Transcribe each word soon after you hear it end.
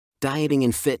Dieting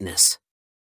and fitness.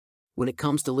 When it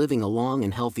comes to living a long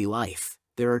and healthy life,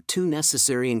 there are two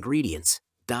necessary ingredients: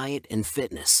 diet and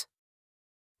fitness.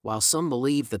 While some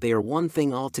believe that they are one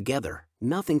thing altogether,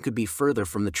 nothing could be further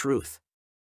from the truth.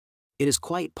 It is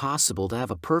quite possible to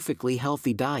have a perfectly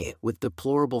healthy diet with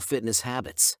deplorable fitness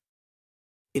habits.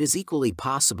 It is equally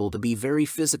possible to be very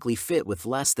physically fit with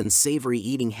less than savory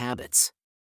eating habits.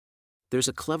 There's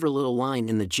a clever little line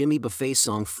in the Jimmy Buffett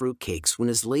song Fruitcakes when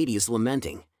his lady is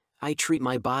lamenting, "I treat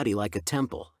my body like a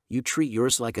temple, you treat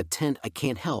yours like a tent." I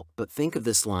can't help but think of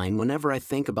this line whenever I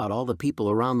think about all the people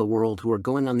around the world who are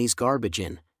going on these garbage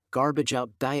in, garbage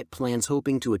out diet plans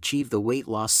hoping to achieve the weight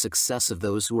loss success of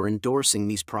those who are endorsing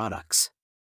these products.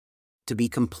 To be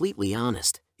completely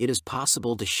honest, it is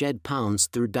possible to shed pounds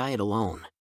through diet alone.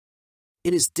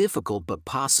 It is difficult but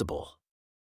possible.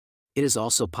 It is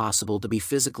also possible to be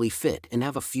physically fit and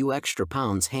have a few extra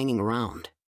pounds hanging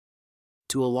around.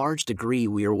 To a large degree,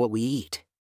 we are what we eat.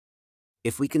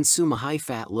 If we consume a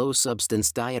high-fat,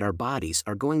 low-substance diet, our bodies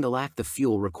are going to lack the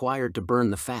fuel required to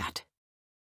burn the fat.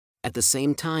 At the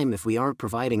same time, if we aren't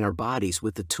providing our bodies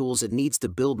with the tools it needs to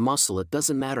build muscle, it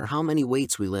doesn't matter how many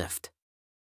weights we lift.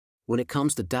 When it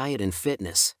comes to diet and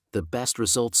fitness, the best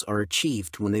results are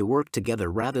achieved when they work together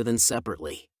rather than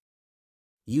separately.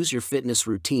 Use your fitness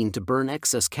routine to burn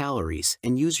excess calories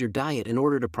and use your diet in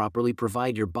order to properly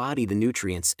provide your body the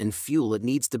nutrients and fuel it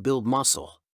needs to build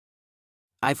muscle.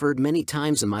 I've heard many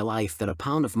times in my life that a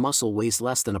pound of muscle weighs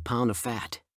less than a pound of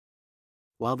fat.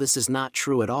 While this is not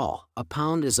true at all, a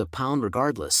pound is a pound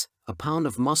regardless. A pound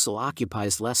of muscle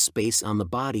occupies less space on the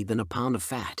body than a pound of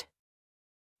fat.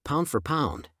 Pound for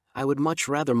pound, I would much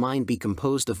rather mine be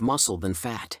composed of muscle than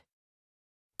fat.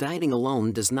 Dieting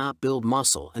alone does not build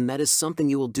muscle, and that is something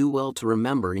you will do well to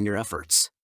remember in your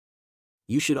efforts.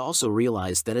 You should also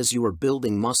realize that as you are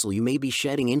building muscle, you may be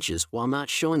shedding inches while not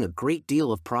showing a great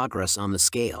deal of progress on the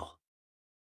scale.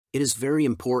 It is very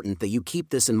important that you keep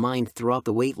this in mind throughout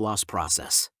the weight loss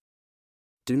process.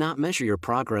 Do not measure your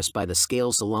progress by the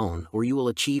scales alone, or you will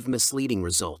achieve misleading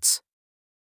results.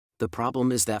 The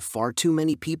problem is that far too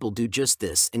many people do just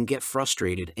this and get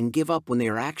frustrated and give up when they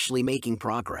are actually making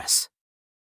progress.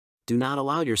 Do not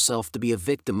allow yourself to be a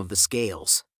victim of the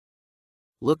scales.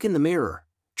 Look in the mirror,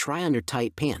 try on your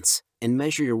tight pants, and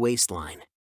measure your waistline.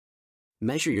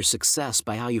 Measure your success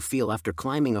by how you feel after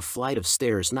climbing a flight of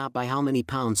stairs, not by how many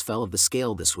pounds fell off the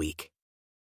scale this week.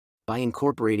 By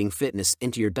incorporating fitness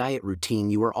into your diet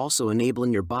routine, you are also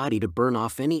enabling your body to burn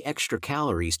off any extra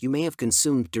calories you may have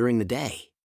consumed during the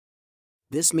day.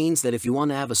 This means that if you want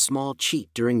to have a small cheat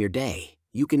during your day,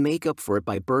 you can make up for it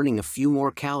by burning a few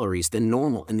more calories than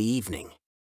normal in the evening.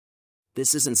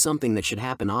 This isn't something that should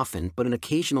happen often, but an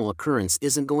occasional occurrence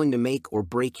isn't going to make or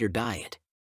break your diet.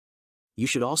 You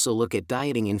should also look at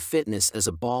dieting and fitness as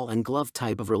a ball and glove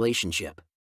type of relationship.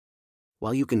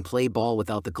 While you can play ball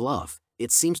without the glove,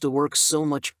 it seems to work so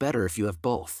much better if you have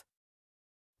both.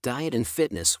 Diet and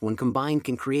fitness, when combined,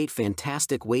 can create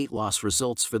fantastic weight loss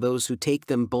results for those who take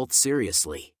them both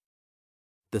seriously.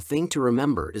 The thing to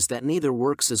remember is that neither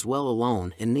works as well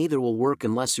alone, and neither will work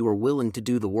unless you are willing to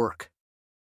do the work.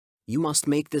 You must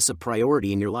make this a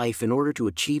priority in your life in order to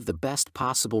achieve the best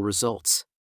possible results.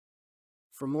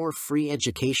 For more free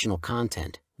educational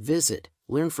content, visit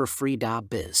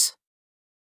learnforfree.biz.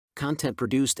 Content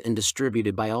produced and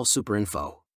distributed by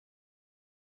AllSuperInfo.